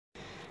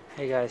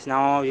Hey guys,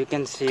 now you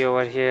can see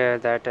over here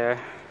that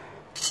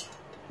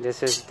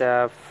this is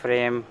the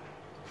frame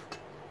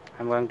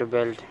I'm going to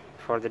build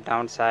for the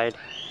downside.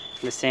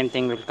 The same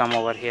thing will come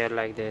over here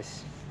like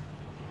this.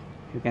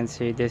 You can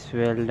see this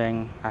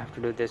welding. I have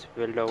to do this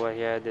weld over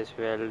here, this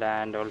weld,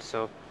 and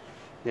also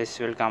this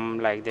will come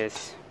like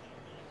this.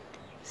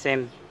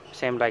 Same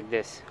like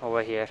this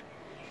over here.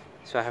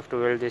 So I have to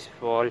weld this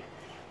wall,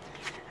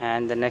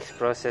 and the next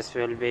process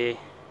will be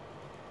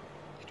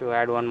to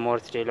add one more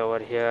steel over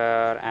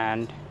here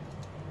and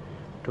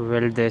to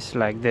weld this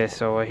like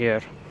this over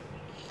here.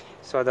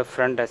 So the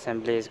front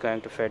assembly is going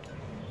to fit.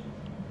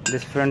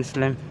 This front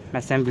slim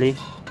assembly,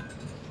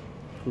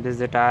 this is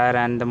the tire,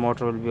 and the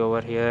motor will be over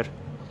here,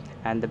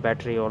 and the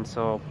battery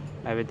also,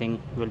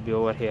 everything will be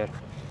over here.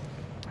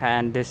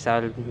 And this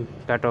I'll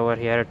cut over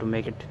here to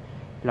make it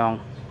long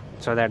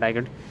so that I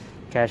could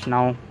catch.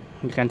 Now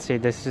you can see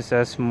this is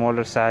a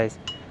smaller size.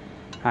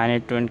 I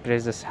need to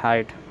increase this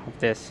height of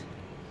this,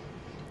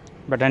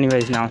 but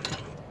anyways, now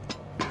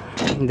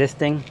this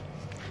thing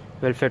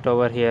will fit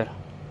over here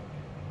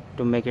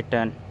to make it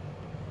turn,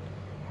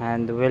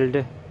 and the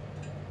weld,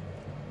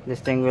 this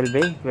thing will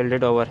be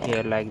welded over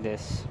here like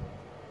this.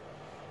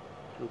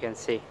 You can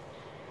see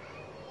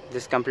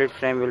this complete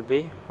frame will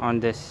be on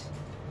this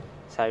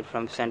side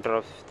from center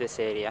of this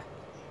area.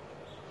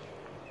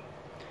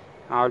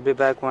 I'll be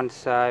back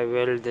once I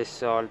weld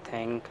this all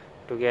thing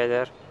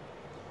together.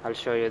 I'll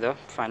show you the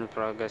final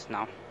progress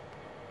now.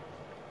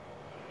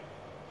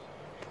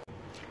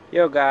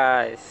 Yo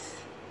guys,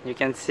 you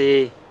can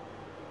see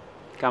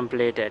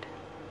completed.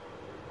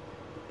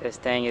 This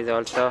thing is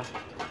also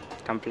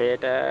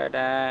completed,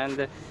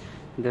 and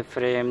the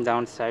frame,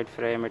 downside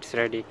frame, it's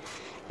ready.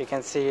 You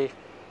can see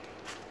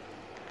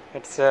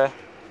it's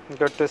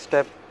good to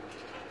step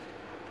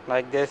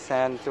like this,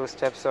 and 2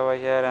 steps over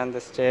here, and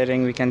the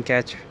steering we can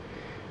catch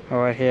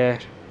over here.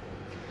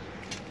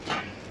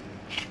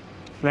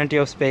 Plenty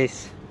of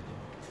space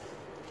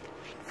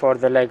for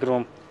the leg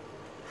room.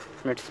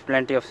 It's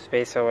plenty of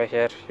space over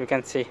here. You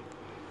can see.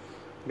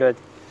 Good.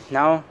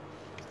 Now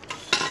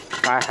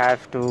I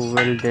have to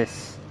weld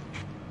this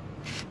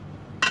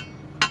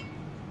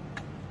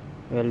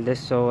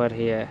over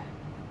here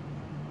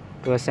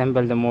to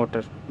assemble the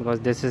motor, because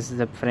this is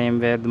the frame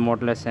where the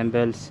motor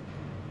assembles.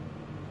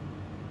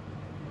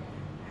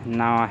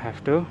 Now I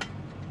have to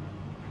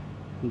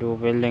do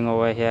welding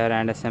over here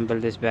and assemble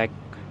this back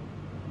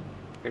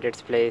at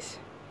its place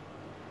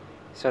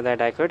so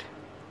that I could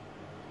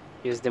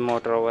use the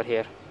motor over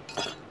here.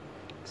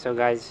 So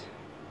guys,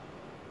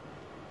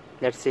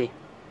 let's see.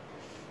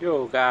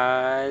 Yo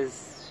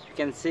guys, you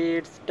can see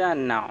it's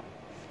done now.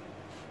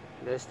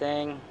 This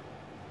thing,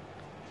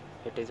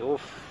 it is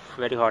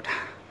very hot.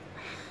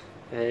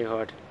 Very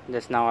hot.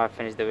 Just now I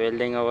finished the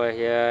welding over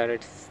here.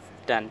 It's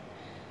done.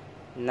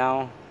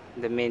 Now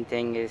the main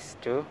thing is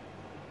to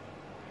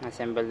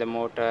assemble the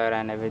motor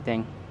and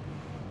everything.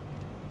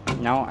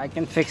 Now I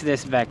can fix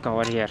this back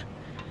over here.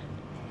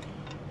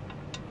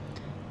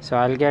 So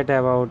I'll get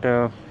about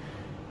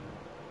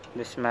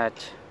this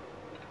much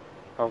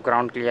of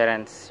ground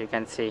clearance. You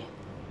can see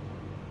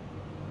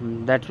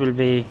that will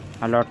be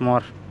a lot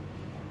more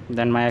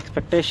than my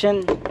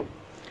expectation.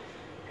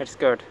 It's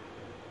good.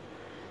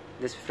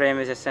 This frame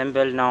is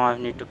assembled. Now I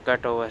need to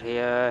cut over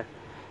here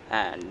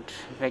and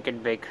make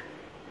it big.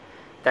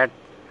 That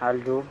I'll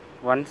do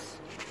once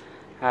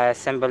I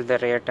assemble the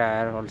rear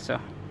tire also.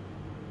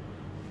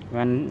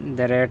 When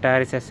the rear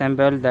tire is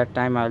assembled, that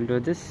time I'll do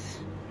this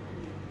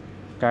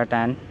cut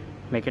and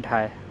make it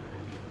high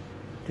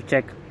to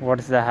check what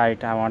is the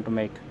height I want to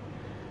make.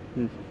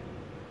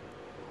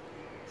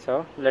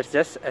 So let's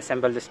just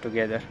assemble this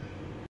together.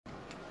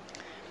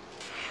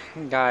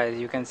 Guys,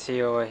 you can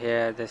see over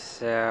here, this is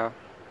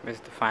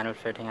the final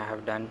fitting I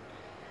have done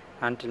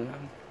until now.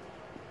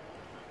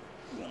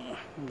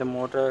 The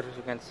motor,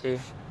 you can see,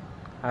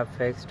 I've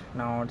fixed.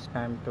 Now it's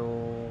time to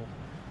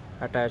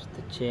attach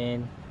the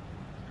chain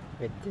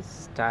with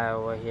this tire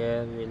over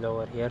here, wheel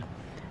over here,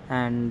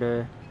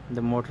 and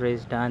the motor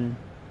is done.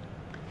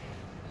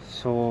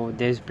 So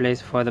there's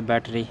place for the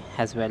battery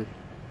as well.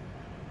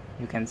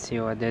 You can see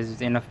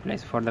there's enough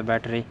place for the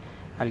battery.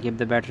 I'll keep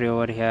the battery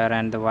over here,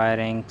 and the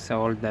wiring,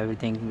 so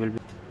everything will be.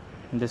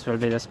 This will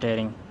be the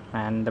steering,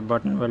 and the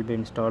button will be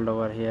installed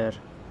over here.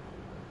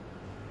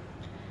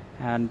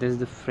 And this is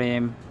the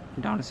frame,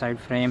 downside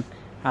frame.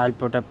 I'll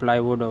put a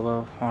plywood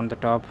over on the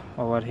top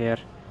over here.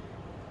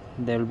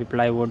 There will be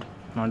plywood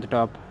on the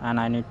top, and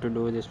I need to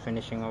do this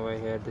finishing over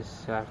here.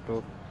 This I have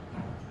to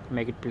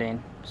make it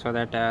plain so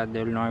that there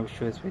will be no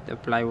issues with the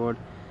plywood.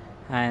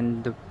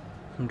 And the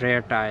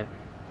rear tire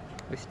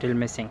is still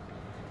missing.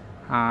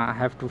 I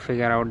have to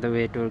figure out the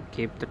way to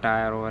keep the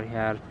tire over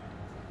here,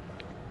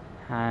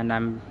 and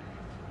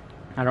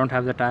I don't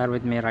have the tire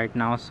with me right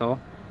now, so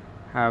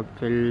I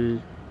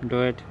will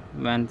do it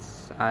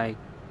once I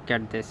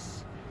get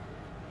this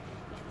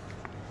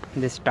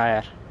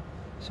tire.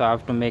 So I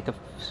have to make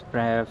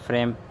a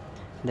frame.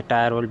 The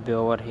tire will be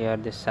over here,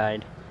 this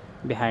side,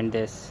 behind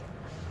this.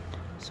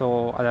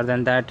 So other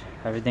than that,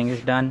 everything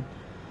is done.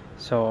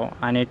 So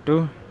I need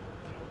to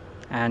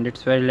and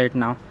it's very late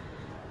now,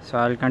 so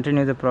I'll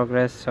continue the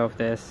progress of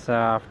this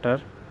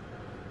after.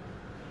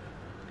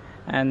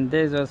 And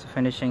this is also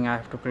finishing. I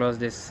have to close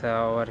this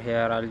over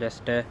here. I'll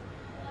just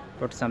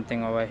put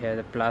something over here,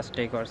 the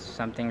plastic or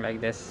something like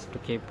this,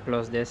 to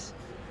close this.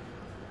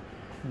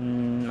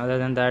 Other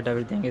than that,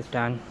 everything is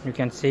done. You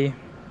can see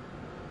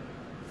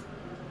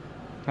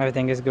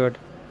everything is good.